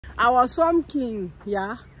Our Swamp King,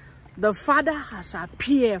 yeah, the father has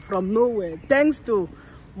appeared from nowhere thanks to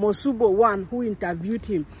Mosubo one who interviewed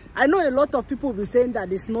him. I know a lot of people will be saying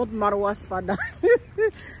that it's not Marwa's father.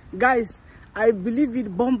 Guys, I believe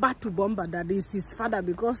it bomber to bomber that it's his father,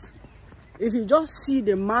 because if you just see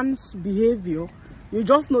the man's behavior, you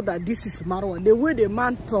just know that this is Marwa. The way the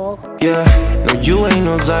man talk. Yeah, no, you ain't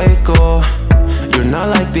no psycho. You're not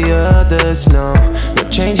like the others, no. No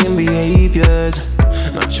changing behaviors.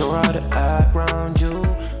 Not sure how to act around you.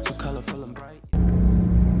 So colorful and bright.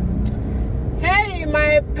 Hey,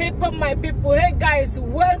 my people. Hey, guys,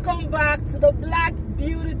 welcome back to the Black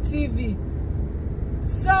Beauty TV.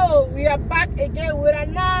 So we are back again with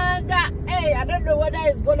another. Hey, I don't know whether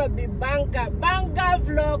it's gonna be banger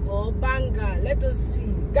vlog or banger. Let us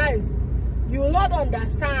see, guys. You will not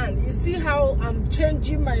understand. You see how I'm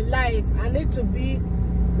changing my life. I need to be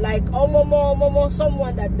like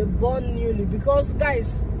someone that they born newly, because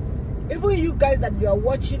guys, even you guys that you are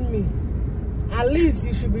watching me, at least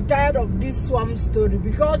you should be tired of this swamp story.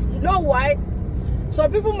 Because you know why?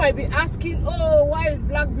 Some people might be asking, oh, why is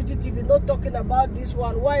Black Beauty TV not talking about this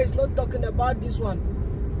one? Why is not talking about this one?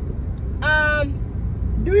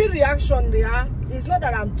 Doing reaction there, it's not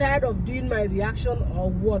that I'm tired of doing my reaction or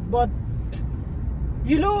what, but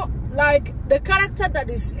you know, like the character that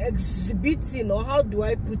is exhibiting, or how do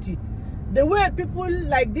I put it, the way people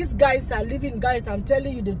like these guys are living, guys, I'm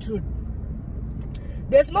telling you the truth.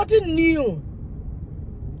 There's nothing new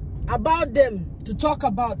about them to talk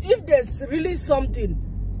about. If there's really something,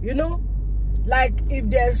 you know, like if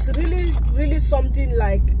there's really something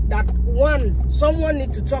like that someone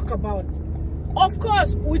need to talk about, of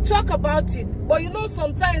course we talk about it. But you know,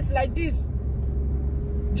 sometimes like this,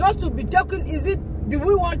 just to be talking, do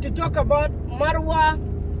we want to talk about Marwa,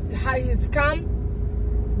 his scam?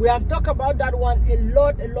 We have talked about that one a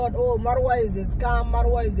lot. Oh, Marwa is a scam,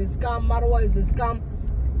 Marwa is a scam, Marwa is a scam.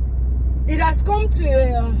 It has come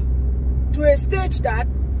to a stage that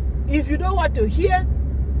if you don't want to hear,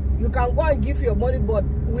 you can go and give your money. But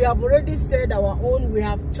we have already said our own, we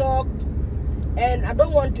have talked, and I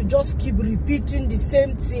don't want to just keep repeating the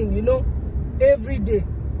same thing, you know, every day.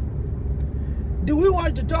 Do we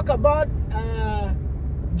want to talk about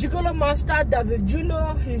Gigolo Master David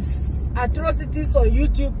Juno, his atrocities on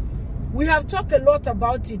YouTube? We have talked a lot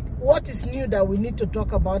about it. What is new that we need to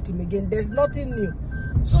talk about him again? There's nothing new.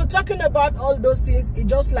 So talking about all those things, it's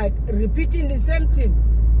just like repeating the same thing.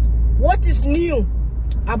 What is new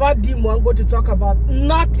about Dimwango to talk about?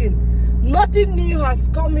 Nothing. Nothing new has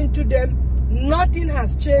come into them. Nothing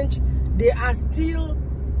has changed. They are still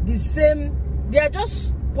the same. They are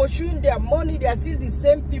just pursuing their money. They are still the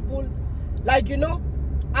same people. Like, you know,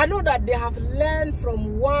 I know that they have learned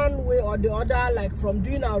from one way or the other, like from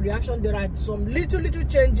doing our reaction. There are some little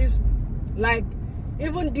changes, like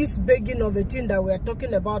even this begging of a thing that we are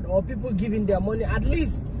talking about, or people giving their money. At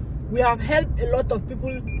least we have helped a lot of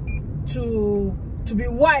people to be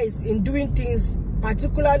wise in doing things,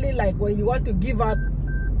 particularly like when you want to give out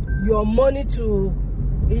your money to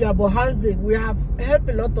Iyabohanze. We have helped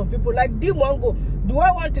a lot of people. Like Dimwango, do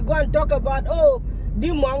I want to go and talk about, oh,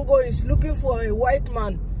 Dimwango is looking for a white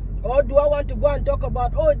man? Or do I want to go and talk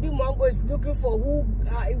about, oh, Dimwango is looking for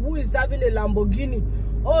who is having a Lamborghini?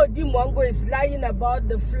 Oh, Dimwango is lying about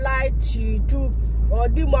the flight she took. Or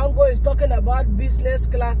Dimwango is talking about business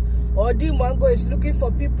class. Or Dimwango is looking for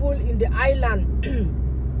people in the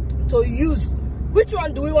island to use. Which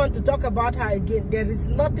one do we want to talk about her again? There is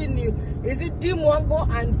nothing new. Is it Dimwango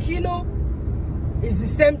and Kino? It's the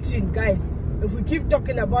same thing, guys. If we keep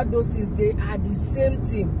talking about those things, they are the same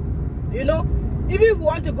thing. You know, even if we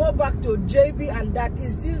want to go back to JB and that,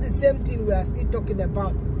 is still the same thing we are still talking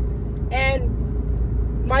about. And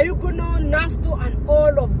Mayukuno, Nasto, and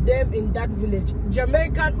all of them in that village,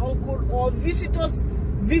 Jamaican uncle or visitors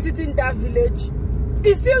visiting that village,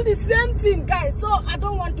 it's still the same thing, guys. So I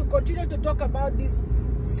don't want to continue to talk about this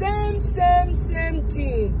same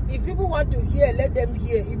thing. If people want to hear, let them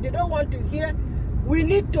hear. If they don't want to hear, we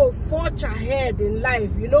need to forge ahead in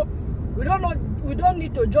life, you know. We don't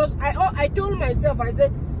need to just, I told myself, I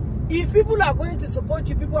said, if people are going to support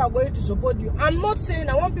you, people are going to support you. I'm not saying,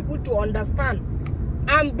 I want people to understand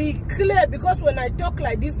and be clear, because when I talk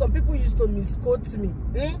like this, some people used to misquote me.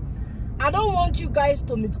 I don't want you guys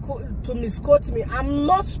to misquote me. I'm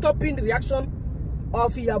not stopping the reaction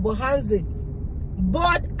of Iyabohanze,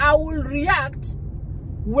 but I will react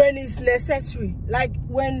when it's necessary. Like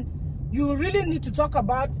when you really need to talk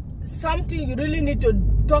about something, you really need to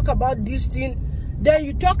talk about this thing, then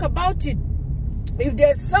you talk about it. If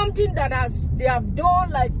there's something that they have done,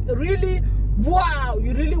 like really, wow,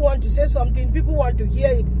 you really want to say something, people want to hear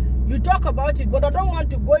it, You talk about it, but I don't want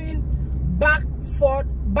to go in back for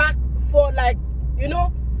like, you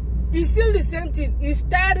know, it's still the same thing. It's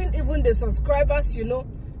tiring even the subscribers, you know,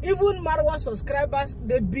 even Marwa subscribers,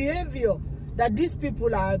 the behavior that these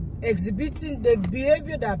people are exhibiting, the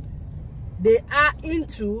behavior that they are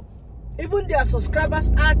into, even their subscribers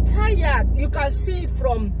are tired. You can see it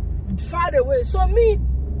from far away. So me,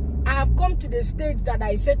 I have come to the stage that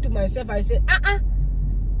I said to myself, I said,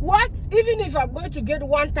 what? Even if I'm going to get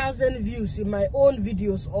 1,000 views in my own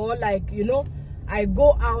videos, or like, you know, I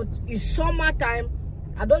go out, it's summertime,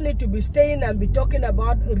 I don't need to be staying and be talking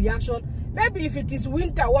about reaction. Maybe if it is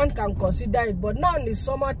winter, one can consider it, but now in the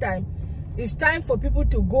summertime, it's time for people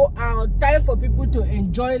to go out, time for people to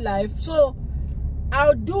enjoy life. So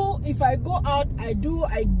I'll do, if I go out, I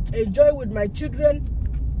enjoy with my children.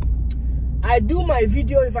 I do my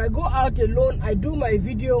video. If I go out alone, I do my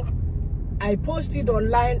video. I post it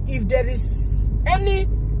online. If there is any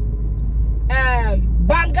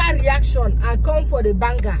banger reaction, I come for the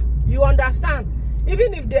banger. You understand?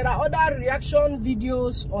 Even if there are other reaction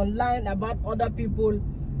videos online about other people,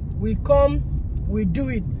 we come, we do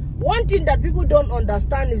it. One thing that people don't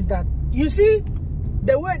understand is that, you see,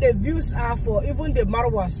 the way the views are for even the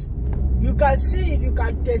Marwas, you can see it, you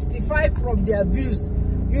can testify from their views.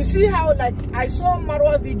 You see how, like, I saw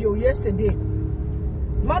Marwa video yesterday.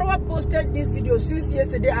 Marwa posted this video since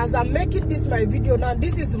yesterday. As I'm making this my video now,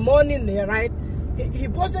 this is morning, right? He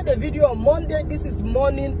posted a video on Monday. This is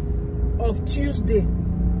morning of Tuesday.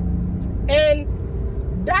 And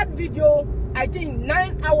that video, I think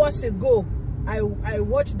 9 hours ago, I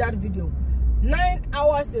watched that video. 9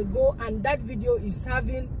 hours ago, and that video is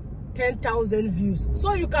having 10,000 views.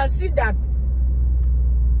 So you can see that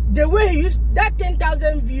the way he used that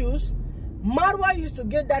 10,000 views, Marwa used to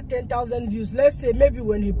get that 10,000 views, let's say maybe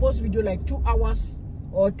when he posts video like 2 hours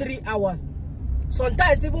or 3 hours.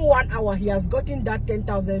 Sometimes even 1 hour, he has gotten that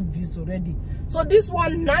 10,000 views already. So this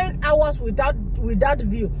one, 9 hours without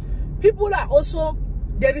view. People are also,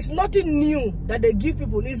 there is nothing new that they give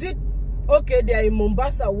people. Is it, okay, they are in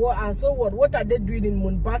Mombasa, and so what? What are they doing in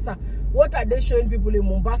Mombasa? What are they showing people in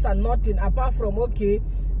Mombasa? Nothing, apart from, okay,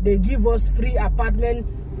 they give us free apartment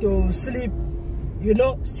to sleep, you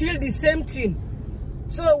know, still the same thing.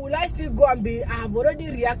 So will I still go and be, I have already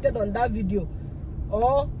reacted on that video?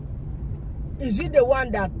 Or is it the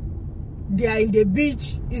one that they are in the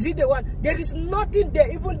beach? Is it the one? There is nothing there.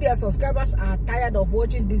 Even their subscribers are tired of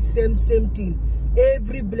watching this same thing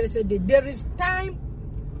every blessed day. There is time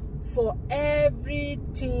for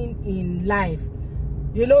everything in life.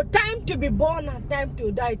 You know, time to be born and time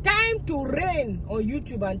to die, time to reign on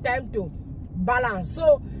YouTube and time to balance.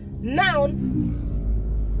 So now,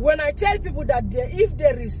 when I tell people that if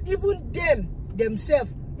there is, even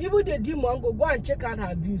themselves, even the demon, go and check out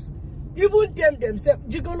her views. Even themselves,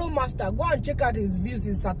 Gigolo Master, go and check out his views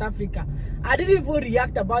in South Africa. I didn't even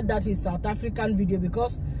react about that his South African video,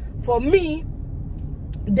 because for me,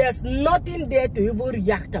 there's nothing there to even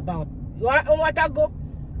react about. What I go?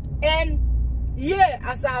 And yeah,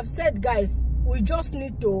 as I have said, guys, we just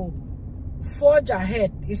need to forge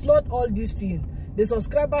ahead. It's not all these things. The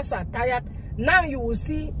subscribers are tired. Now you will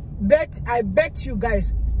see, I bet you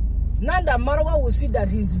guys, now that Marwa will see that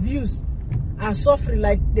his views are suffering,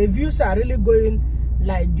 like the views are really going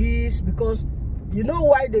like this, because you know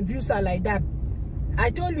why the views are like that. I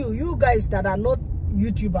told you, you guys that are not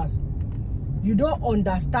YouTubers, you don't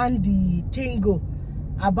understand the tingle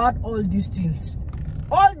about all these things.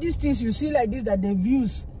 All these things you see like this, that the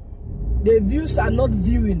views are not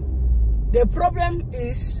viewing. The problem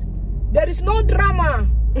is there is no drama.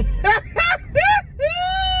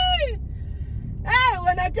 Hey,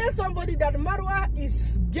 when I tell somebody that Marwa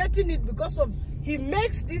is getting it because of, he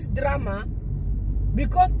makes this drama,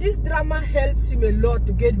 because this drama helps him a lot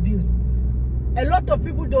to get views. A lot of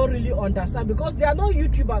people don't really understand, because they are not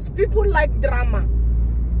YouTubers. People like drama.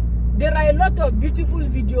 There are a lot of beautiful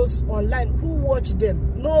videos online. Who watch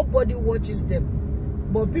them? Nobody watches them.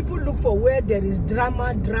 But people look for where there is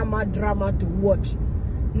drama to watch.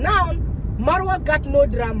 Now, Marwa got no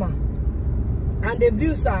drama, and the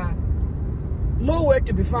views are nowhere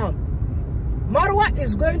to be found. Marwa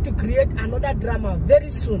is going to create another drama very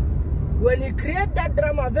soon. When he create that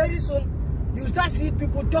drama very soon, you start seeing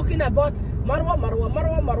people talking about Marwa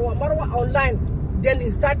online. Then he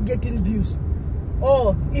start getting views.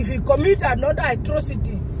 Or if he commit another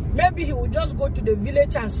atrocity, maybe he will just go to the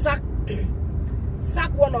village and sack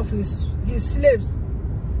one of his slaves.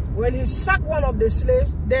 When he sack one of the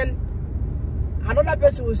slaves, then another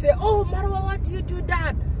person will say, oh, Marwa, why do you do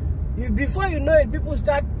that? Before you know it, people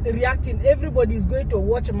start reacting. Everybody is going to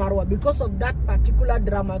watch Marwa because of that particular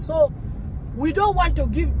drama. So we don't want to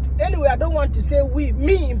give, anyway, I don't want to say we,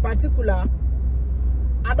 me in particular,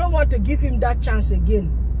 I don't want to give him that chance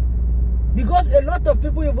again. Because a lot of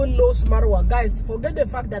people even knows Marwa. Guys, forget the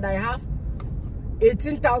fact that I have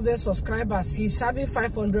 18,000 subscribers. He's having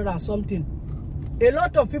 500 or something. A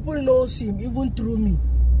lot of people knows him even through me.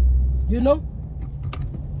 You know?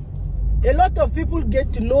 A lot of people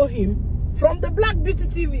get to know him from the Black Beauty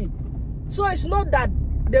TV. So it's not that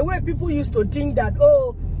the way people used to think that,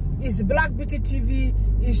 oh, it's Black Beauty TV,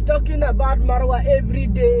 is talking about Marwa every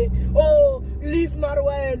day. Oh, leave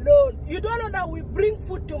Marwa alone. You don't know that we bring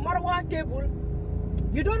food to Marwa table.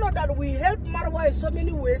 You don't know that we help Marwa in so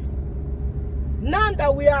many ways. Now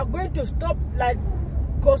that we are going to stop like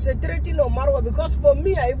concentrating on Marwa, because for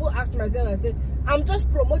me, I even asked myself, I said, I'm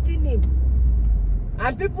just promoting him.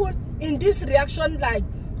 And people in this reaction, like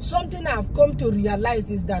something I've come to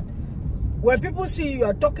realize is that when people see you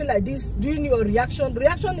are talking like this, doing your reaction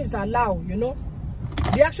is allowed, you know.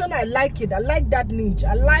 Reaction, I like it. I like that niche.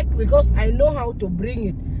 I like, because I know how to bring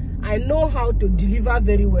it. I know how to deliver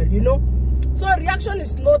very well, you know. So reaction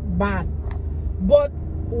is not bad. But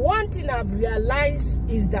one thing I've realized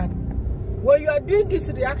is that when you are doing this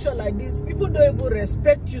reaction like this, people don't even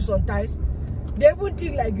respect you sometimes. They even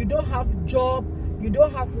think like you don't have job, you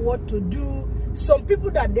don't have what to do. Some people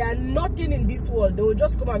that they are nothing in this world, they will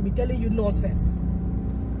just come and be telling you nonsense.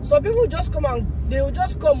 Some people just come and they will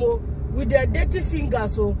just come with their dirty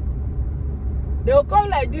fingers, so they will come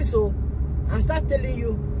like this, and start telling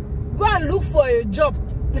you, go and look for a job.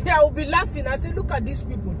 I will be laughing. I say, look at these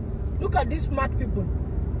people, look at these smart people.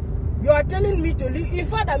 You are telling me to leave. In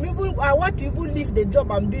fact, I want to even leave the job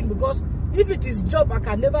I'm doing, because if it is job, I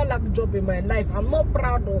can never lack job in my life. I'm not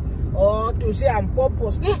proud or to say I'm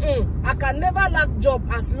purpose. I can never lack job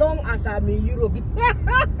as long as I'm in Europe.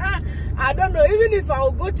 I don't know. Even if I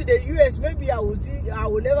will go to the US, maybe I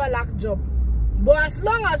will never lack job. But as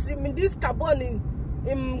long as I'm in this carbon,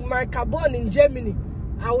 in my carbon in Germany,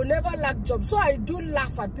 I will never lack job. So I do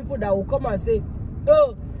laugh at people that will come and say,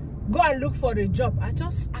 oh, go and look for a job. I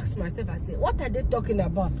just ask myself, I say, what are they talking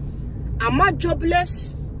about? Am I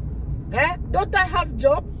jobless? Don't I have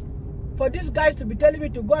job? For these guys to be telling me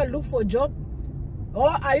to go and look for a job? Or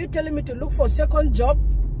are you telling me to look for a second job?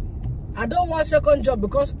 I don't want second job,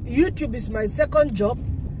 because YouTube is my second job.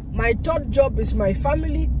 My third job is my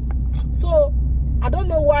family. So I don't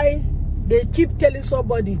know why they keep telling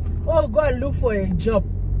somebody, oh, go and look for a job.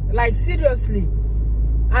 Like, seriously.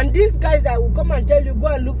 And these guys that will come and tell you, go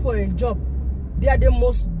and look for a job, they are the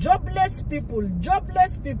most jobless people.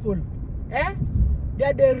 Jobless people. They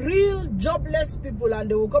are the real jobless people, and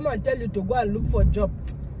they will come and tell you to go and look for a job.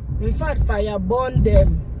 In fact, fire burn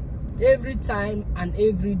them every time and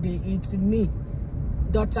every day. It's me,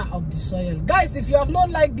 daughter of the soil. Guys, if you have not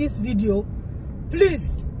liked this video,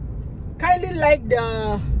 please kindly like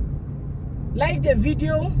the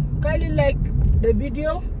video. Kindly like the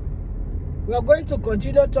video. We are going to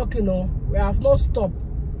continue talking. We have not stopped.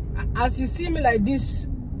 As you see me like this,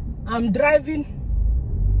 I'm driving.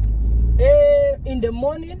 In the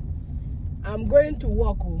morning, I'm going to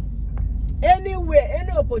work. Anywhere,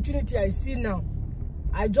 any opportunity I see now,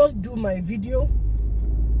 I just do my video.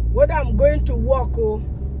 Whether I'm going to work,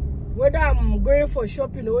 whether I'm going for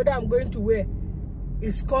shopping, or whether I'm going to where,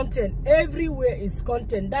 it's content. Everywhere is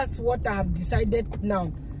content. That's what I have decided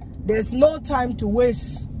now. There's no time to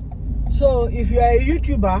waste. So if you are a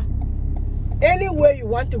YouTuber, anywhere you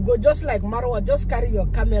want to go, just like Marwa, just carry your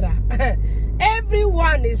camera.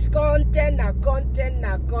 Everyone is content,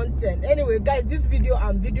 content. Anyway, guys, this video,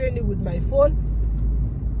 I'm videoing it with my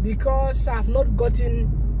phone because I've not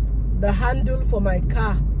gotten the handle for my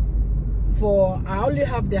car. I only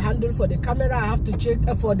have the handle for the camera. I have to check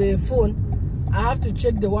for the phone. I have to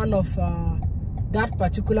check the one of that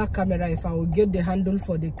particular camera if I will get the handle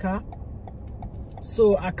for the car,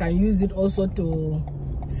 so I can use it also to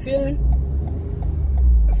film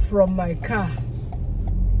from my car.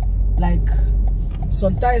 Like,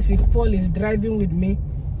 sometimes if Paul is driving with me,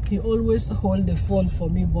 he always hold the phone for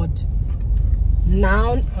me, but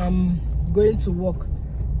now I'm going to work.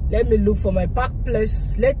 Let me look for my park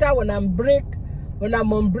place. Later when I'm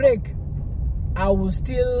on break, I will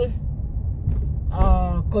still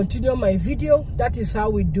continue my video. That is how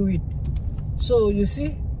we do it. So you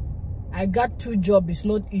see, I got two jobs. It's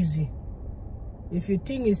not easy. If you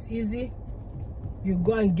think it's easy, you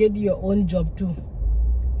go and get your own job too.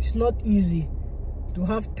 It's not easy to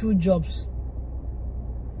have two jobs.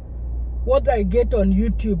 What I get on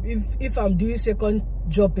YouTube, if I'm doing second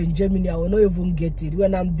job in Germany, I will not even get it.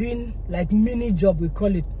 When I'm doing like mini job, we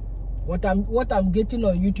call it, what I'm getting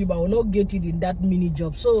on YouTube, I will not get it in that mini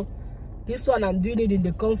job. So This one I'm doing it in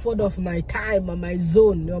the comfort of my time, or my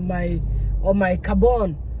zone, or my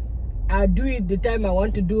cabin. I do it the time I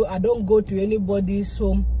want to do. I don't go to anybody's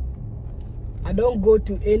home. I don't go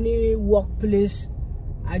to any workplace.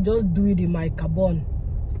 I just do it in my cabin.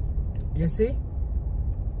 You see?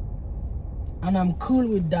 And I'm cool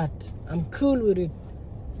with that. I'm cool with it.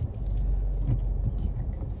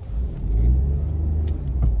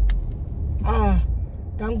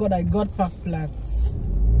 Thank God I got park flats.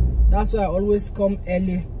 That's why I always come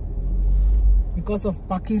early. Because of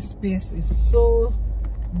parking space is so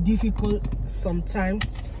difficult sometimes.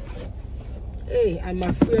 Hey, and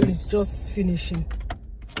my fuel is just finishing.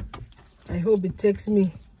 I hope it takes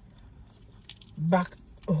me back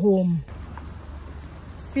home.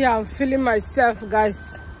 See, I'm feeling myself,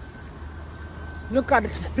 guys. Look at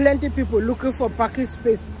plenty people looking for parking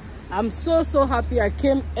space. I'm so happy I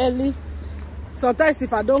came early. Sometimes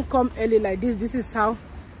if I don't come early like this, this is how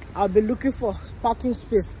I'll be looking for parking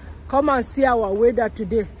space. Come and see our weather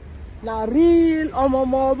today. Now real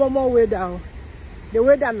omomo weather. The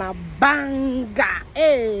weather na banga.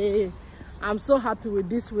 Hey, I'm so happy with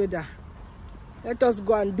this weather. Let us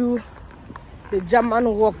go and do the German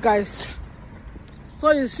walk, guys.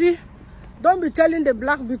 So you see, don't be telling the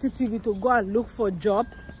Black Beauty TV to go and look for a job,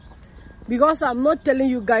 because I'm not telling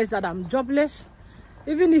you guys that I'm jobless.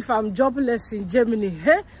 Even if I'm jobless in Germany,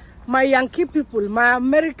 hey, my Yankee people, my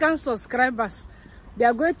American subscribers, they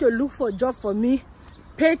are going to look for a job for me,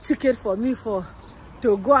 pay ticket for me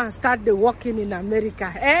to go and start the working in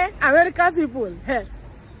America. American people, hey,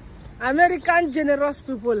 American generous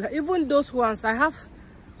people, even those ones, I have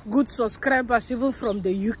good subscribers even from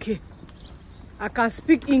the UK. I can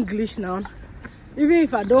speak English now. Even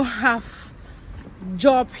if I don't have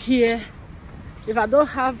job here, if I don't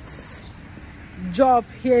have job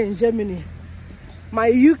here in Germany, my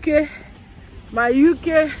UK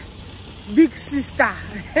big sister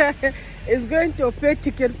is going to pay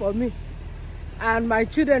ticket for me and my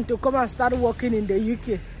children to come and start working in the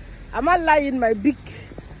UK. I'm not lying, my big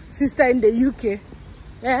sister in the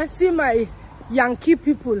UK. See my Yankee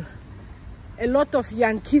people, a lot of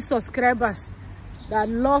Yankee subscribers that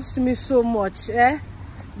loves me so much.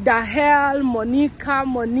 Dahel, Monica,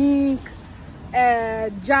 Monique,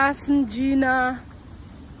 Jason, Gina,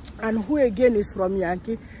 and who again is from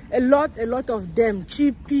Yankee? A lot of them.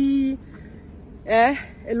 Chippy, a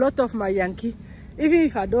lot of my Yankee. Even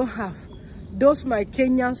if I don't have those my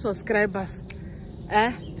Kenyan subscribers,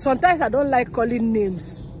 sometimes I don't like calling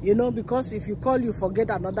names, you know, because if you call, you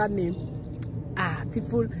forget another name.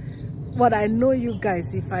 People, but I know you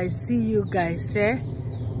guys. If I see you guys,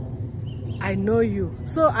 I know you.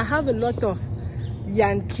 So I have a lot of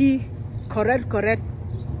Yankee correct,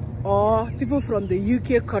 or people from the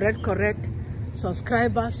UK correct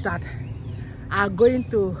subscribers that are going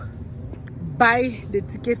to buy the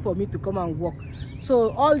ticket for me to come and work.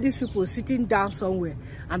 So all these people sitting down somewhere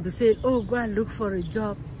and be saying, oh, go and look for a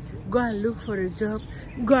job, go and look for a job,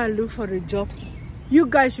 go and look for a job. You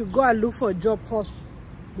guys should go and look for a job first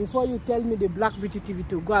before you tell me the Black Beauty TV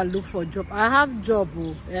to go and look for a job. I have job,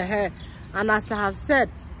 and as I have said,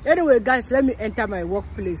 anyway guys, let me enter my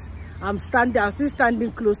workplace. I'm still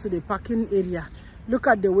standing close to the parking area. Look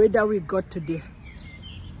at the weather we got today.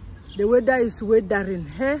 The weather is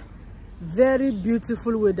weathering. Very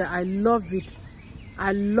beautiful weather. I love it.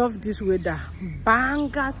 I love this weather.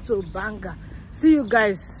 Banger to banger. See you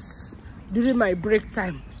guys during my break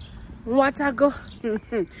time. What I go?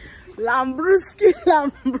 Lambruski,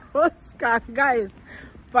 guys.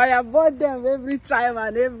 Fireboard them every time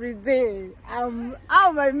and every day.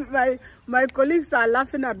 My colleagues are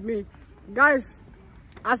laughing at me, guys.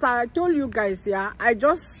 As I told you guys, I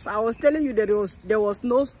was telling you that there was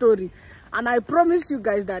no story, and I promise you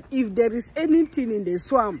guys that if there is anything in the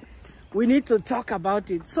swamp, we need to talk about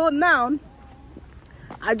it. So now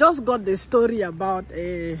I just got the story about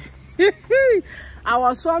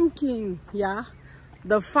our swamp king.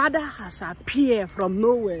 The father has appeared from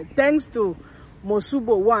nowhere thanks to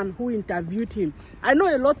Mosubo one who interviewed him. I know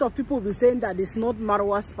a lot of people will be saying that it's not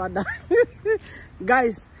Marwa's father.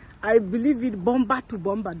 Guys, I believe it bomber to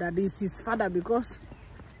bomber that is his father, because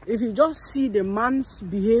if you just see the man's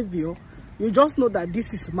behavior, you just know that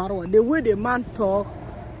this is Marwa. The way the man talk,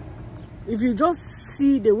 if you just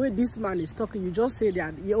see the way this man is talking, you just say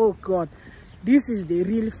that, oh God, this is the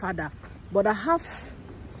real father. But I have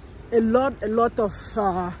a lot of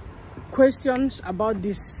questions about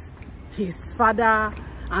this, his father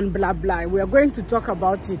and blah blah. We are going to talk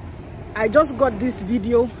about it. I just got this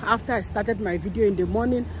video after I started my video in the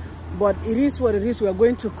morning, but it is what it is. We are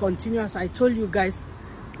going to continue. As I told you guys,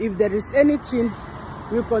 if there is anything,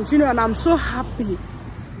 we'll continue. And I'm so happy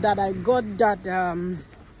that I got that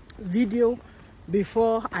video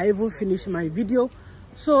before I even finished my video.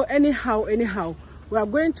 So anyhow, we are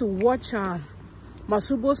going to watch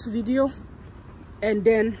Masubo's video, and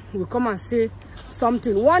then we'll come and say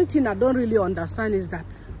something. One thing I don't really understand is that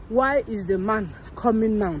why is the man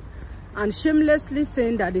coming now and shamelessly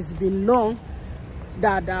saying that it's been long,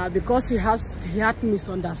 that because he had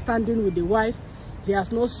misunderstanding with the wife, he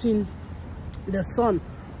has not seen the son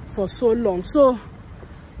for so long. So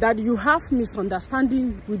that you have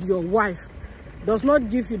misunderstanding with your wife does not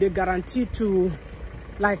give you the guarantee to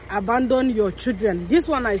like abandon your children. This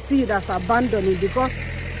one I see it as abandoning, because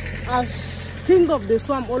as King of the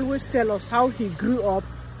Swamp always tell us how he grew up,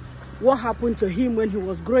 what happened to him when he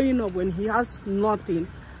was growing up, when he has nothing.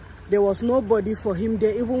 There was nobody for him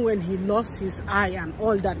there, even when he lost his eye and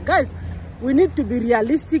all that. Guys, we need to be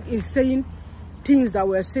realistic in saying things that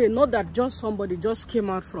we're saying, not that just somebody just came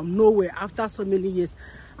out from nowhere after so many years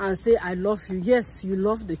and say, I love you. Yes, you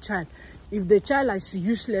love the child. If the child is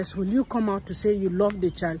useless, will you come out to say you love the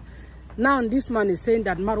child? Now this man is saying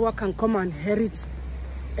that Marwa can come and inherit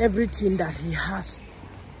everything that he has.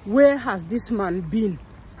 Where has this man been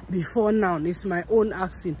before now? It's my own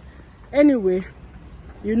asking. Anyway,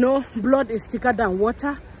 you know, blood is thicker than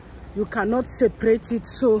water. You cannot separate it.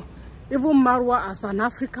 So even Marwa, as an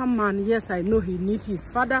African man, yes, I know he needs his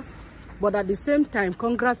father, but at the same time,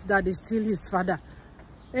 congrats that is still his father.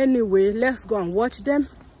 Anyway, let's go and watch them,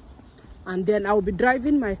 and then I'll be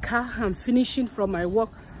driving my car. I'm finishing from my work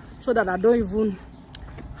so that I don't even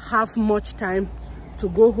have much time to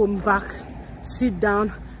go home back, sit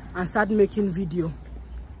down and start making video.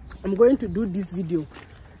 I'm going to do this video,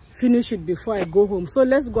 finish it before I go home. So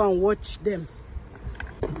let's go and watch them.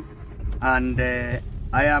 And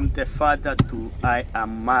I am the father to I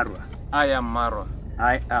am Marwa. I am Marwa.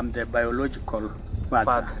 I am the biological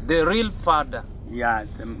father. The real father. Yeah,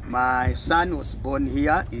 my son was born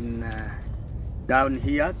here in down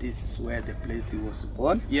here. This is where the place he was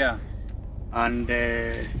born. Yeah. And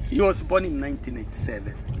he was born in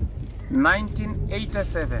 1987.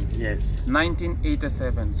 1987. Yes.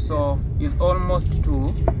 1987. So yes. It's almost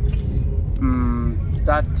to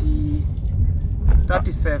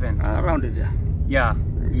 37. Around there. Yeah.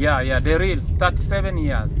 Yes. Yeah. The real 37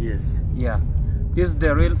 years. Yes. Yeah. This is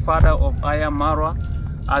the real father of Aya Marwa.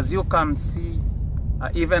 As you can see,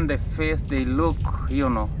 even the face, they look, you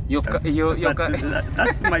know,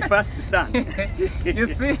 that's my first son. You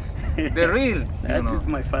see, the real. That is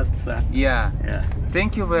my first son. Yeah. Yeah.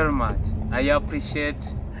 Thank you very much. I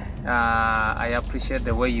appreciate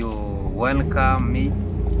the way you welcome me.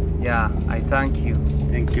 Yeah, I thank you.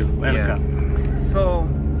 Thank you. Welcome. Yeah. So,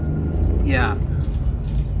 yeah.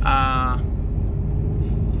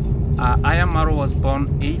 Aya Marwa was born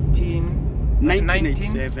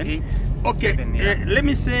 1987. Okay, yeah. let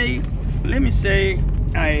me say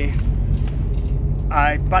I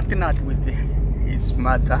partnered with his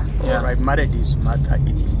mother, yeah. Or I married his mother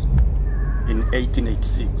in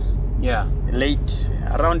 1886. Yeah. Late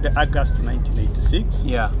around August 1986.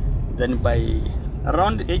 Yeah. Then by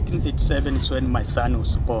around 1887 is when my son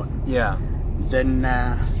was born. Yeah. Then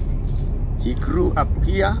he grew up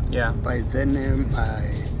here. Yeah. By then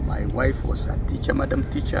my wife was a teacher, madam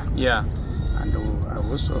teacher. Yeah. And I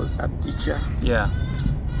was also a teacher. Yeah.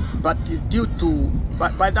 But due to,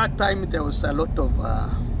 by that time there was a lot of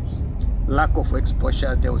lack of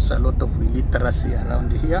exposure. There was a lot of illiteracy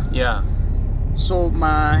around here. Yeah. So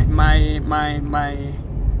my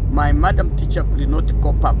madam teacher could not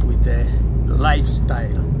cope up with the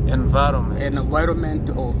lifestyle environment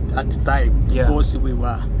of that time. Yeah. Because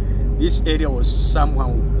this area was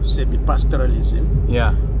somehow semi-pastoralism.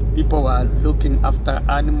 Yeah. People were looking after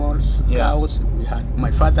animals, yeah. Cows.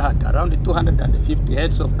 My father had around 250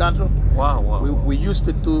 heads of cattle. Wow, wow. We used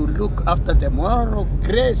to look after them, or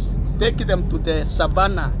graze, take them to the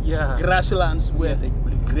savannah, yeah. grasslands where they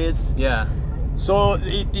graze. Yeah. So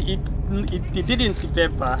it didn't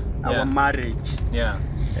favor our marriage. Yeah.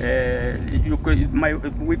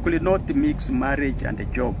 We could not mix marriage and a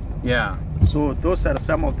job. Yeah. So those are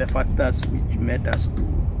some of the factors which made us to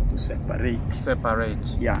separate.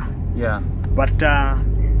 Yeah. Yeah. But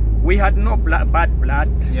we had no bad blood.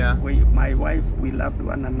 Yeah. My wife, we loved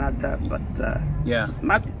one another, but yeah.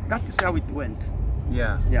 That is how it went.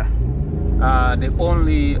 Yeah. Yeah. The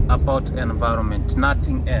only about environment,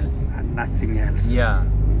 nothing else. And nothing else. Yeah.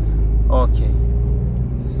 Okay.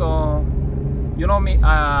 So, you know me,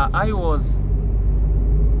 I was,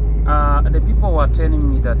 the people were telling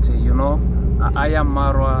me that, you know, Aya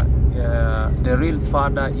Marwa, the real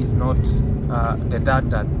father is not the dad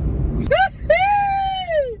that we...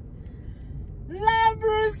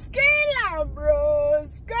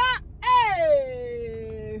 Labroska.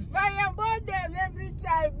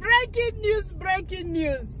 breaking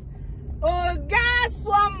news. Oh, gas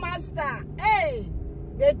one master. Hey,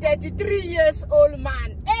 the 33 years old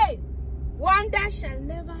man. Hey, wonder shall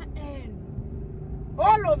never end.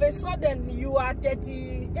 All of a sudden, you are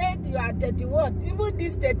 38, you are 30 what? Even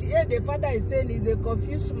this 38, the father is saying is a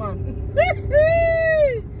confused man.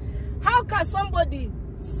 How can somebody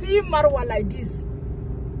see Marwa like this?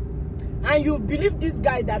 And you believe this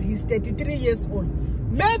guy that he's 33 years old?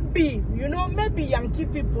 Maybe, you know, maybe Yankee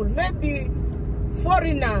people, maybe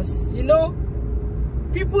foreigners, you know,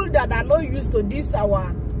 people that are not used to this,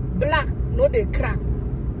 our black, no, they crack.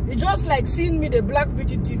 It's just like seeing me, the Black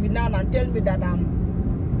Beauty TV now, and tell me that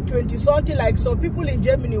I'm 20 something. Like some people in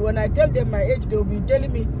Germany, when I tell them my age, they'll be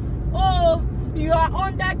telling me, oh, you are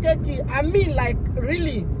under 30. I mean, like,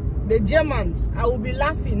 really, the Germans, I will be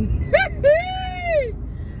laughing.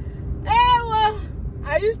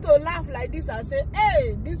 I used to laugh like this and say,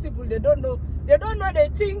 hey, these people, they don't know they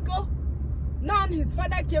think. Oh. Now his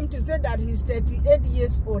father came to say that he's 38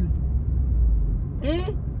 years old.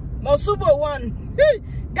 Mosubo one.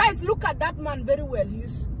 Guys, look at that man very well.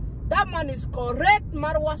 That man is correct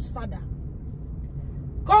Marwa's father.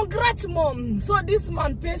 Congrats, mom. So this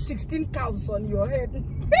man pays 16 cows on your head.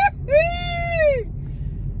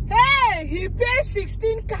 Hey, he pays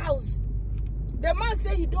 16 cows. The man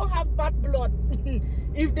say he don't have bad blood.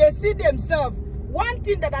 If they see themselves, one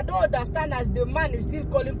thing that I don't understand is the man is still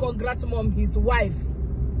calling Congrats Mom his wife.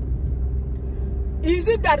 Is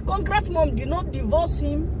it that Congrats Mom did not divorce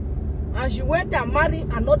him and she went and married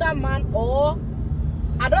another man, or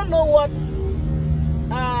I don't know what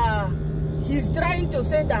he's trying to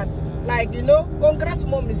say, that like, you know, Congrats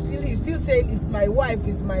Mom is still saying it's my wife,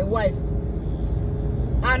 it's my wife.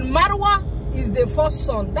 And Marwa is the first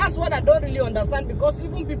son. That's what I don't really understand, because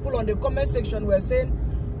even people on the comment section were saying,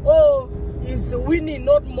 oh, is Winnie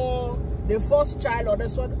not more the first child or the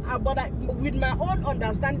son? But with my own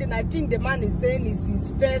understanding, I think the man is saying it's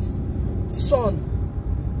his first son.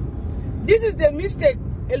 This is the mistake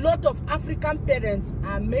a lot of African parents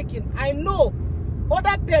are making. I know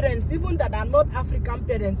other parents, even that are not African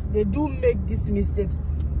parents, they do make these mistakes.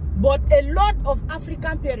 But a lot of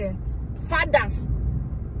African parents, fathers,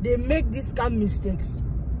 they make these kind of mistakes.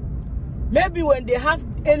 Maybe when they have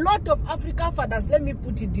a lot of African fathers, let me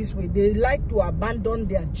put it this way, they like to abandon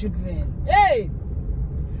their children. Hey,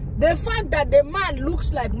 the fact that the man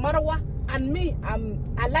looks like Marwa, and me,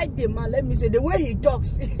 I like the man, let me say, the way he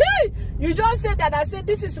talks. You just said that, I said,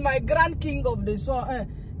 this is my grand king of the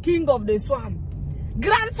swamp.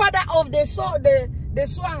 Grandfather of the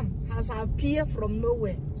swamp has appeared from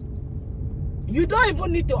nowhere. You don't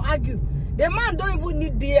even need to argue. The man don't even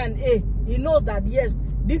need DNA. He knows that, yes,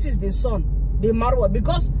 this is the son, the Marwa.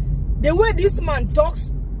 Because the way this man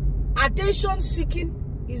talks, attention seeking,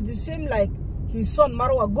 is the same like his son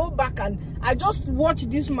Marwa. Go back, and I just watched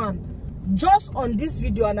this man just on this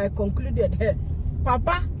video, and I concluded, hey,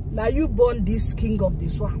 Papa, now you born this king of the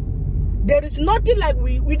swamp. There is nothing like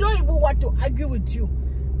we don't even want to argue with you.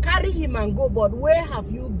 Carry him and go. But where have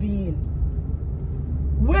you been?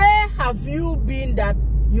 Where have you been that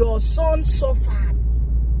your son suffered?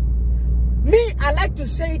 Me, I like to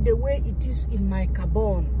say it the way it is in my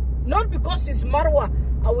carbon. Not because it's Marwa,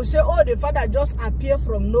 I will say, oh, the father just appeared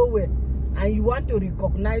from nowhere, and you want to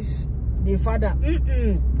recognize the father.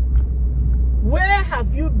 Where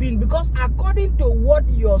have you been? Because according to what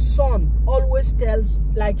your son always tells,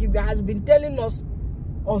 like he has been telling us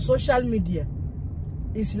on social media,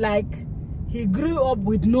 it's like he grew up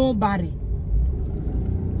with nobody.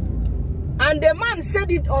 And the man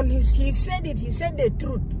said it on he said the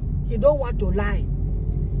truth. He don't want to lie.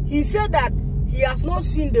 He said that he has not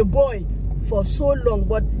seen the boy for so long,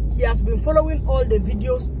 but he has been following all the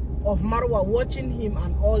videos of Marwa, watching him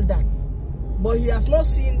and all that. But he has not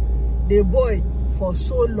seen the boy for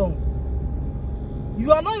so long.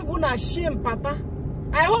 You are not even ashamed, Papa.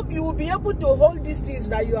 I hope you will be able to hold these things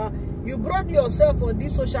that you brought yourself on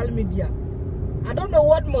this social media. I don't know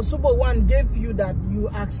what Mosubo one gave you that you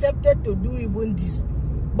accepted to do even this.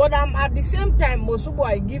 But at the same time, Mosubo,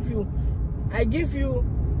 I give you,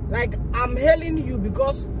 like, I'm hailing you,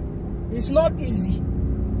 because it's not easy.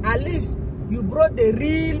 At least you brought the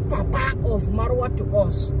real Papa of Marwa to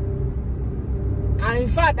us. And in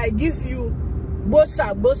fact, I give you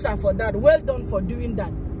bossa for that. Well done for doing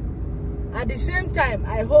that. At the same time,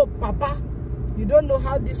 I hope, Papa, you don't know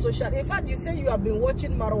how this social... In fact, you say you have been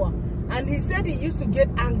watching Marwa. And he said he used to get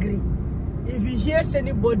angry if he hears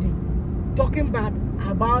anybody talking bad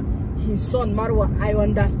about his son Marwa. I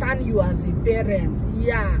understand you as a parent.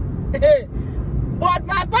 Yeah. But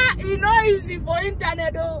Papa, it's not easy for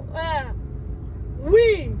internet though.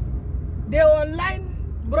 The online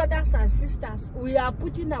brothers and sisters, we are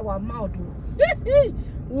putting our mouth. We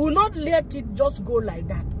will not let it just go like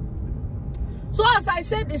that. So as I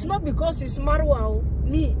said, it's not because it's Marwa.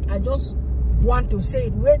 Me, I just want to say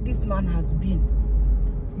it, where this man has been.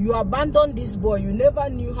 You abandoned this boy. You never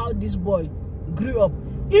knew how this boy grew up.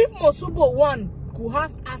 If Mosubo 1 could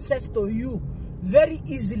have access to you very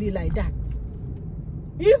easily like that,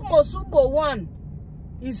 if Mosubo 1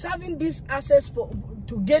 is having this access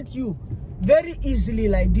to get you very easily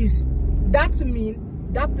like this, that means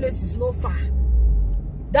that place is not far.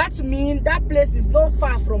 That means that place is not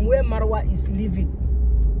far from where Marwa is living.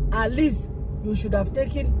 At least you should have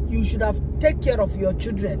taken care of your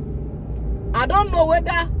children. I don't know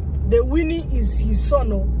whether the Winnie is his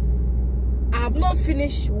son. Oh. I have not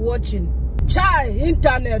finished watching. Chai,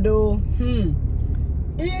 internet though.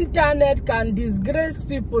 Internet can disgrace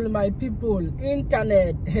people, my people.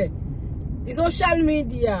 Internet. Social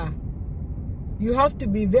media. You have to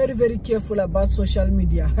be very, very careful about social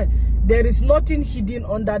media. There is nothing hidden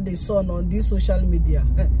under the sun on this social media.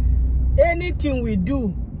 Anything we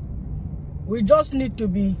do, we just need to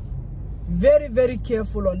be very, very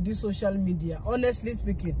careful on this social media. Honestly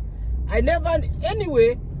speaking,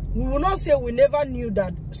 anyway, we will not say we never knew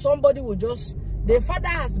that somebody would just, the father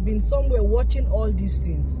has been somewhere watching all these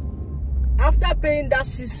things. After paying that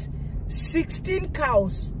 16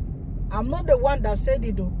 cows, I'm not the one that said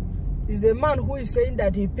it though. It's the man who is saying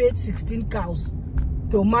that he paid 16 cows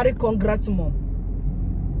to marry Congrats mom.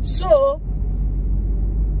 So,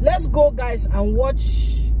 let's go guys and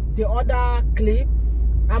watch the other clip.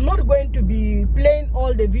 I'm not going to be playing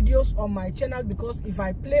all the videos on my channel, because if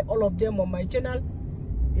I play all of them on my channel,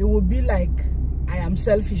 it would be like I am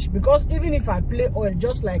selfish. Because even if I play all,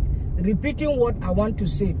 just like repeating what I want to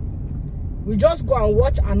say, we just go and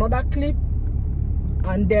watch another clip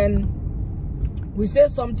and then we say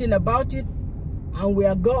something about it and we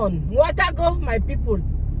are gone. What I go, my people.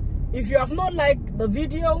 If you have not liked the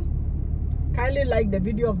video, kindly like the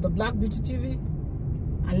video of the Black Beauty TV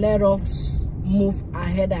and let us move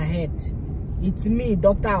ahead. It's me,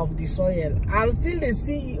 Doctor of the Soil. I'm still the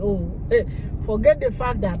CEO. Forget the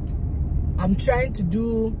fact that I'm trying to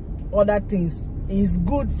do other things. It's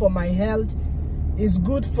good for my health. It's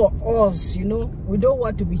good for us, you know. We don't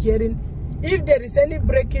want to be hearing. If there is any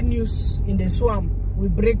breaking news in the swamp, we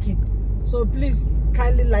break it. So please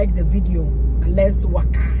kindly like the video and let's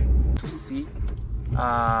waka. To see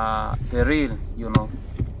the real, you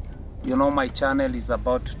know, my channel is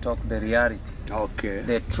about to talk the reality. Okay.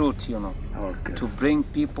 The truth, you know. Okay. To bring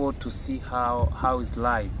people to see how is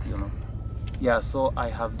life, you know. Yeah, so I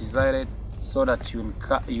have decided so that you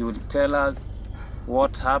will tell us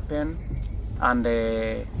what happened and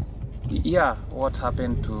yeah, what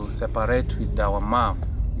happened to separate with our mom,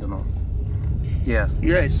 you know. Yeah.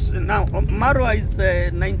 Yes. Now, Marwa is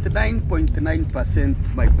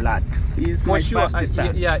 99.9% my blood. He's my first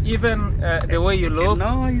son. Yeah, even the way you look.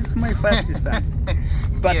 No, he's my first son.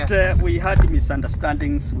 But yeah. We had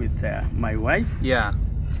misunderstandings with my wife. Yeah.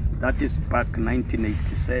 That is back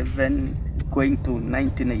 1987, going to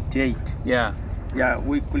 1988. Yeah. Yeah,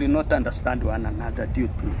 we could not understand one another due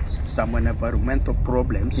to some environmental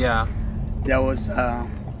problems. Yeah. There was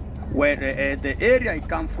where the area I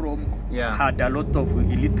come from had a lot of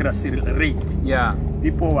illiteracy rate. Yeah.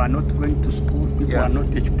 People were not going to school, people are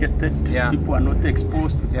not educated, people are not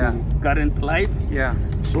exposed to current life. Yeah.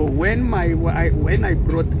 So when I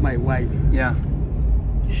brought my wife,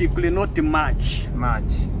 she could not match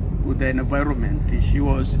with the environment. She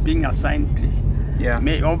was being assigned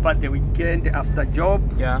over the weekend after job.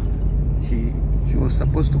 Yeah. She was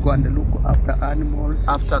supposed to go and look after animals.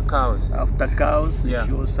 After cows. After cows. Yeah.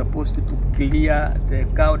 She was supposed to clear the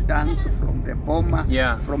cow dungs from the boma,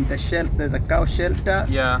 from the shelter, the cow shelter.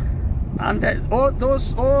 Yeah. And all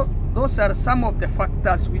those are some of the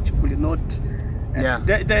factors which could not.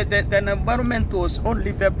 The environment was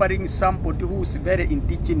only favoring somebody who is very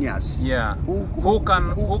indigenous. Yeah. Who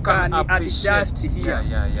can adjust here.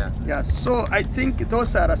 Yeah. So I think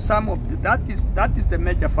those are some of that is the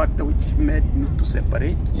major factor which made me to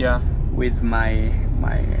separate. Yeah. With my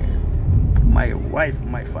wife,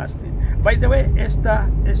 my first. By the way, Esther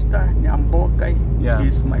Nyambokai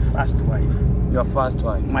is my first wife. Your first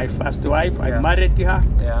wife. My first wife. I married her.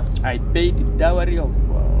 Yeah. I paid dowry of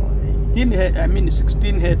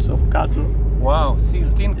 16 heads of cattle. Wow,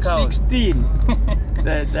 16 cows. 16.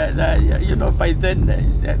 You know, by then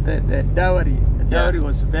the dowry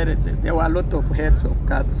was very. There were a lot of heads of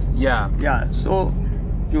cattle. Yeah. Yeah. So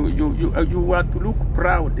you were to look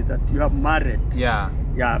proud that you are married. Yeah.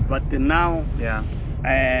 Yeah. But now. Yeah.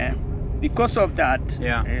 Because of that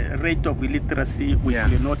rate of illiteracy, we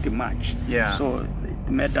will not match. Yeah. So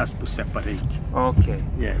made us to separate. Okay.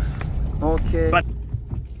 Yes. Okay. But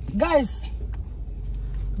guys,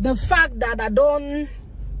 the fact that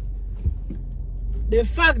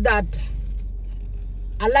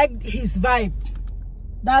I like his vibe,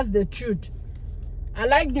 that's the truth. I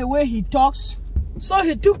like the way he talks. So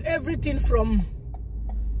he took everything from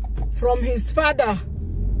his father,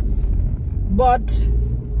 but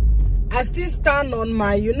I still stand on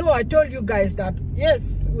my, you know, I told you guys that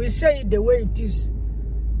yes, we say it the way it is.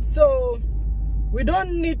 So we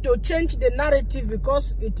don't need to change the narrative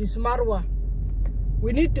because it is Marwa.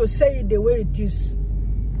 We need to say it the way it is.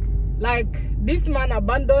 Like, this man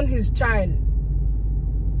abandoned his child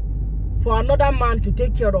for another man to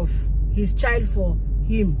take care of his child for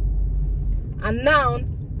him. And now,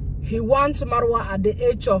 he wants Marwa at the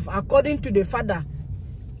age of, according to the father,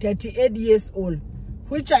 38 years old.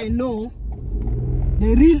 Which I know,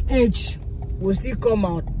 the real age will still come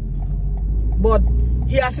out. But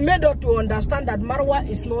he has made us to understand that Marwa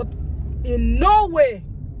is not in no way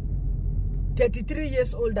 33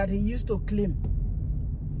 years old that he used to claim.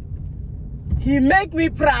 He make me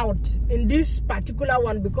proud in this particular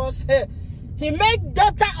one because he make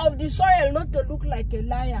daughter of the soil not to look like a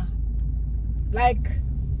liar. Like,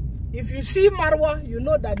 if you see Marwa, you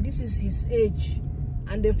know that this is his age.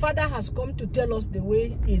 And the father has come to tell us the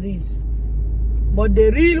way it is. But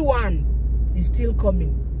the real one is still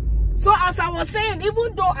coming. So as I was saying,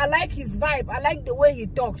 even though I like his vibe, I like the way he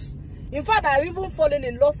talks. In fact, I've even fallen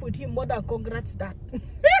in love with him more than congrats that.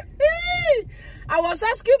 I was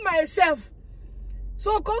asking myself,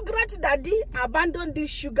 so congrats daddy, abandon this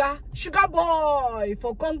sugar boy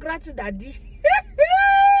for congrats daddy.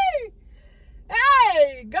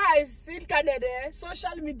 Hey guys, internet,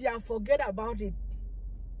 social media, forget about it.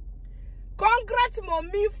 Congrats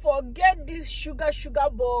mommy, forget this sugar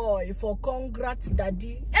boy for congrats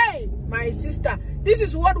daddy. Hey my sister, this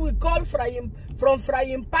is what we call from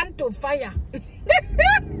frying pan to fire.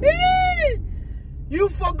 You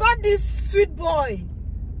forgot this sweet boy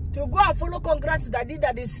to go and follow congrats daddy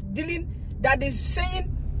that is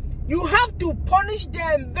saying you have to punish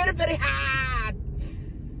them very, very hard.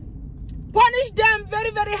 Punish them very,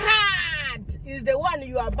 very hard is the one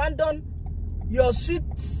you abandon your sweet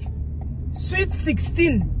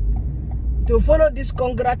 16 to follow this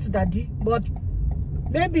congrats daddy. But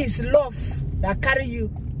maybe it's love that carry you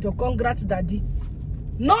to congrats daddy.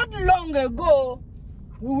 Not long ago,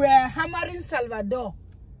 we were hammering Salvador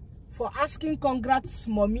for asking congrats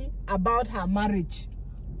mommy about her marriage.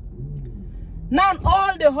 Now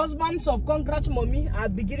all the husbands of congrats mommy are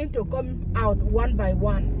beginning to come out one by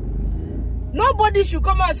one. Nobody should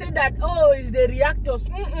come and say that, oh, it's the reactors.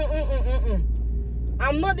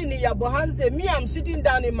 I'm not in the Yabohanze. Me, I'm sitting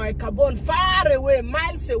down in my cabin, far away,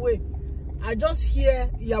 miles away. I just hear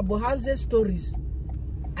Yabohanze stories.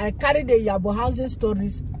 I carry the Yabohanze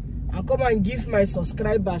stories and come and give my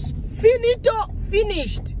subscribers. Finito,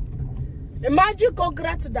 finished. Imagine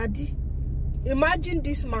congrats daddy. Imagine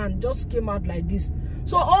this man just came out like this.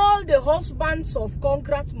 So all the husbands of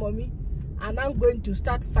congrats mommy are now going to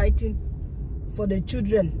start fighting for the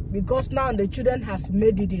children because now the children has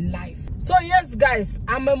made it in life. So yes guys,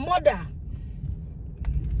 I'm a mother,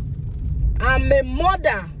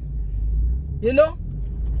 you know,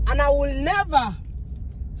 and I will never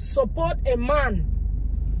support a man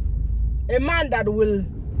that will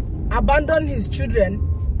abandon his children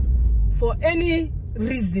for any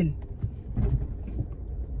reason.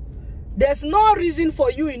 There's no reason for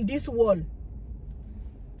you in this world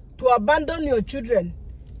to abandon your children,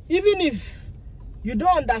 even if you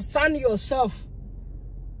don't understand yourself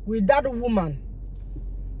with that woman.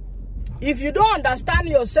 If you don't understand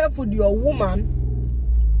yourself with your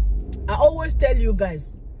woman, I always tell you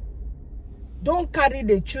guys, don't carry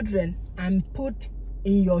the children and put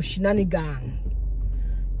in your shenanigans.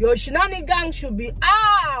 Your shenanigans should be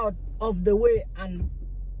out of the way and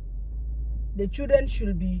the children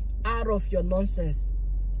should be out of your nonsense.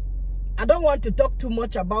 I don't want to talk too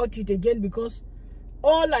much about it again because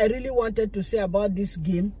all I really wanted to say about this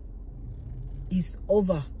game is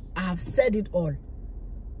over. I have said it all.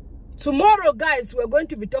 Tomorrow, guys, we're going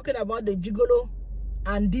to be talking about the Gigolo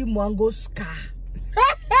and the Mwango's car.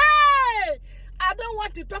 I don't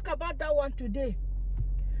want to talk about that one today.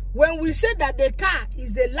 When we say that the car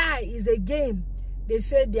is a lie, is a game, they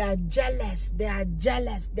say they are jealous. They are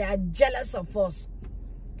jealous. They are jealous of us.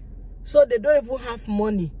 So they don't even have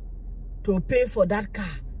money to pay for that car.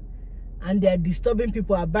 And they are disturbing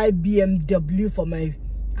people. I buy BMW for my...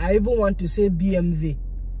 I even want to say BMW.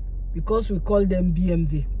 Because we call them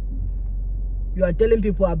BMW. You are telling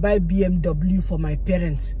people I buy BMW for my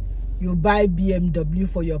parents. you buy BMW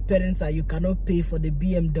for your parents and you cannot pay for the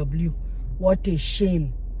BMW. What a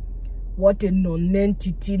shame. What a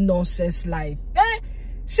non-entity nonsense life.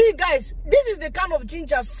 See guys, this is the kind of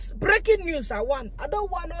gingers breaking news I want. I don't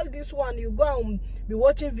want all this one. You go and be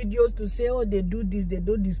watching videos to say, oh, they do this, they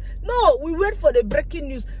do this. No, we wait for the breaking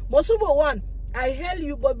news. Mosubo one, I hail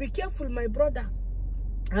you, but be careful, my brother.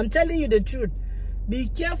 I'm telling you the truth. Be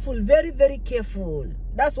careful, very, very careful.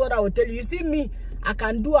 That's what I will tell you. You see me, I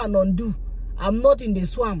can do and undo. I'm not in the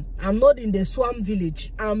swamp. I'm not in the swamp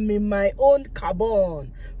village. I'm in my own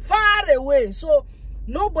cabin, far away. So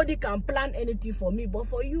nobody can plan anything for me. But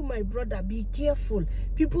for you, my brother, be careful.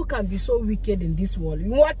 People can be so wicked in this world.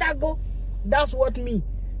 You want to go? That's what me,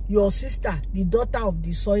 your sister, the daughter of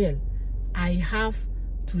the soil, I have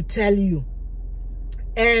to tell you.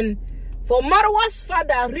 And for Marwa's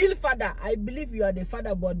father, real father, I believe you are the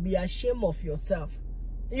father, but be ashamed of yourself.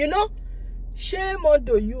 You know? Shame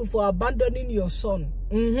unto you for abandoning your son.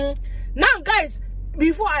 Now, guys,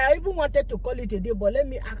 before I even wanted to call it a day, but let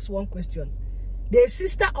me ask one question. The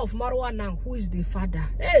sister of Marwa now, who is the father?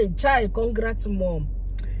 Hey, child, congrats, mom.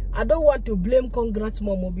 I don't want to blame congrats,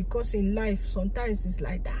 mom, because in life, sometimes it's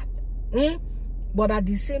like that. But at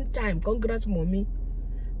the same time, congrats, mommy.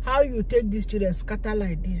 How you take these children scatter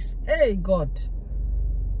like this? Hey, God.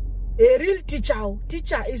 A real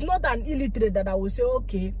teacher is not an illiterate that I will say,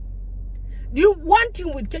 okay. You one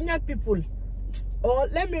thing with Kenyan people, or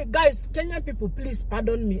guys, Kenyan people, please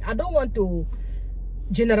pardon me. I don't want to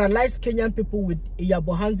generalize Kenyan people with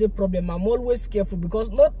Yabohanze problem. I'm always careful because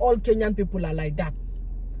not all Kenyan people are like that.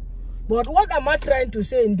 But what am I trying to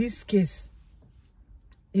say in this case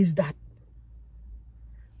is that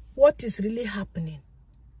what is really happening?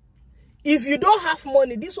 If you don't have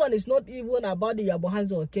money, this one is not even about the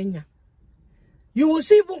Yabohanze or Kenya. You will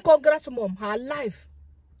see even congrats mom, her life.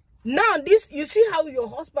 Now, this, you see how your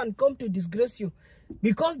husband come to disgrace you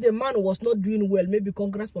because the man was not doing well. Maybe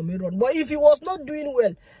congrats for me run. But if he was not doing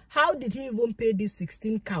well, how did he even pay these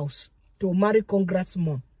 16 cows to marry congrats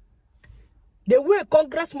mom? The way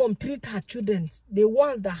congrats mom treat her children, the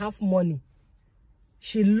ones that have money,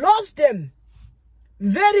 she loves them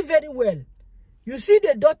very, very well. You see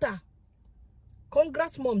the daughter,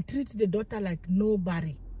 congrats mom treats the daughter like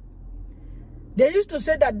nobody. They used to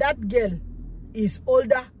say that that girl is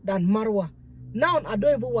older than Marwa. Now I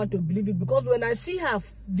don't even want to believe it because when I see her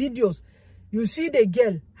videos, you see the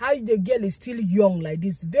girl, how the girl is still young like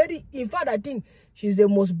this. In fact, I think she's the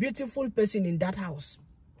most beautiful person in that house.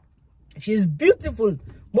 She's beautiful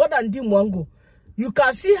more than Dimwango. You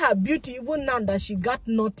can see her beauty even now that she got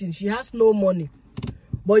nothing. She has no money.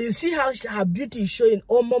 But you see how her beauty is showing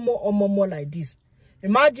omomo like this.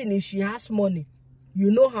 Imagine if she has money. You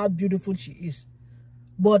know how beautiful she is.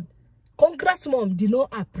 But congrats mom did not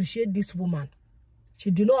appreciate this woman.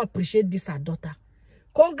 She did not appreciate this her daughter.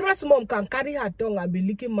 Congrats mom can carry her tongue and be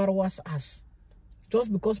licking Marwa's ass.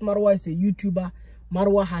 Just because Marwa is a YouTuber,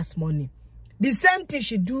 Marwa has money. The same thing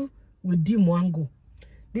she do with Dimwango.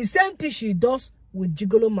 The same thing she does with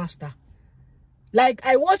Gigolo Master. Like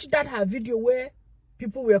I watched her video where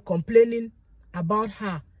people were complaining about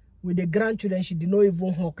her with the grandchildren. She did not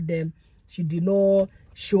even hug them. She did not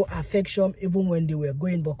show affection even when they were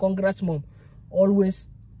going. But congrats mom always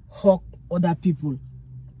hug other people.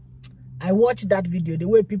 I watched that video, the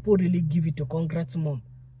way people really give it to congrats mom.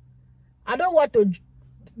 I don't want to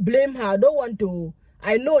blame her. I don't want to.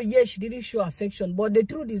 I know, yes, she didn't show affection, but the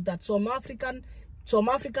truth is that some African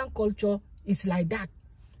culture is like that.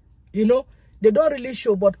 You know, they don't really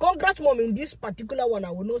show. But congrats mom in this particular one, I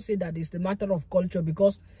will not say that it's the matter of culture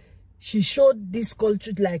because she showed this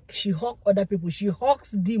culture like she hugs other people. She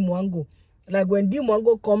hugs Dimwango. Like when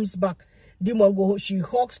Dimwango comes back, she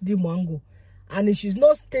hugs Dimwango. And she's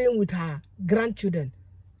not staying with her grandchildren.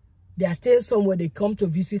 They are staying somewhere. They come to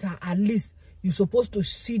visit her. At least you're supposed to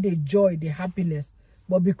see the joy, the happiness.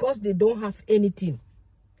 But because they don't have anything,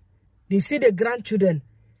 they see the grandchildren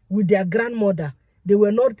with their grandmother. They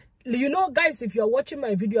were not, you know, guys, if you're watching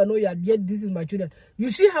my video, I know yet this is my children. You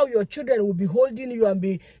see how your children will be holding you and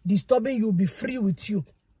be disturbing you, be free with you.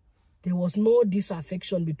 There was no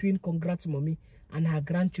disaffection between congrats mommy and her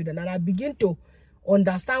grandchildren. And I begin to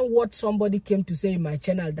understand what somebody came to say in my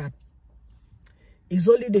channel, that it's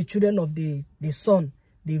only the children of the son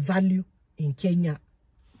they value in Kenya,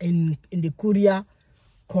 in the Kuria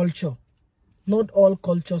culture. Not all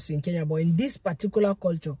cultures in Kenya, but in this particular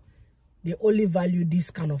culture, they only value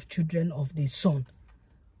this kind of children of the son.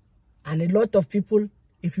 And a lot of people,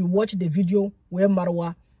 if you watch the video where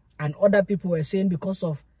Marwa and other people were saying because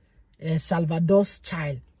of Salvador's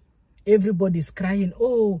child, everybody's crying,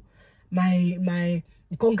 oh, my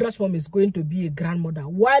Congrats mom is going to be a grandmother,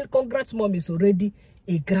 while Congrats mom is already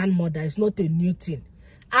a grandmother. It's not a new thing.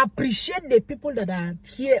 Appreciate the people that are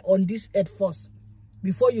here on this earth first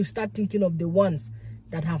before you start thinking of the ones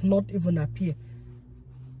that have not even appeared.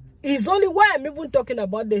 It's only why I'm even talking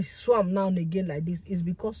about the swamp now and again like this is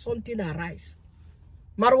because something arise.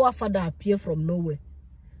 Marwa father appear from nowhere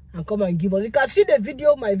and come and give us. You can see the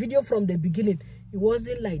video, my video from the beginning. It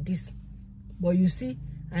wasn't like this. But you see,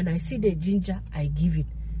 and I see the ginger, I give it.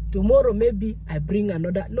 Tomorrow maybe I bring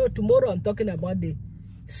another. No, tomorrow I'm talking about the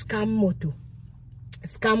scam motor,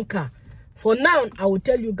 scam car. For now, I will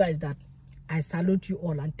tell you guys that I salute you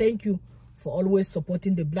all and thank you for always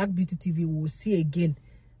supporting the Black Beauty TV. We will see again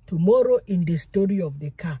tomorrow in the story of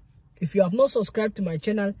the car. If you have not subscribed to my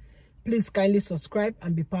channel, please kindly subscribe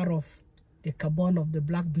and be part of the carbon of the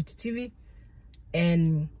Black Beauty TV.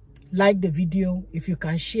 And like the video. If you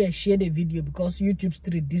can share the video, because YouTube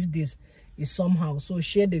street these days is somehow. So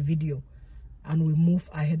share the video and we move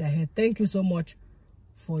ahead. Thank you so much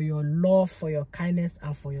for your love, for your kindness,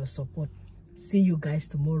 and for your support. See you guys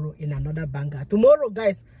tomorrow in another banger. Tomorrow,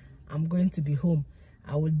 guys, I'm going to be home.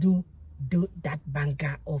 I will do that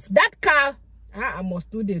banger of that car. I must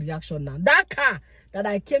do the reaction now. That car that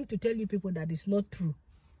I came to tell you people that is not true.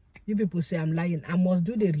 You people say I'm lying. I must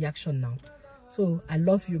do the reaction now. So I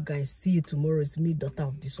love you guys. See you tomorrow. It's me, daughter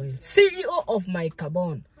of the soil, CEO of my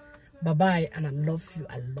carbon. Bye-bye. And I love you.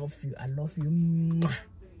 I love you. I love you. Mwah.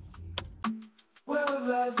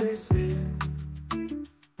 Well, as they spin,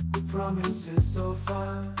 the promises so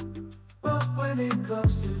fine, but when it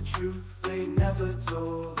comes to truth, they never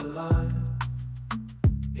toe the line.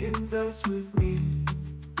 Invest with me.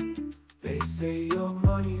 They say your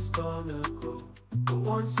money's gonna go, but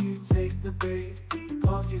once you take the bait, your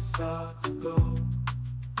pockets start to go.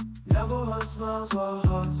 Never want smiles while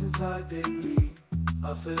hearts inside they bleed.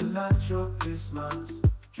 A philanthropist smiles,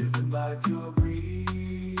 driven by pure greed.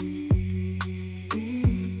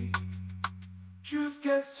 Truth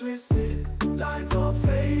gets twisted, lines all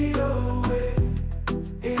fade away.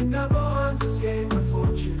 In the bonds, this game where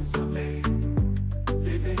fortunes are made.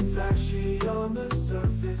 Living flashy on the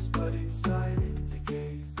surface, but inside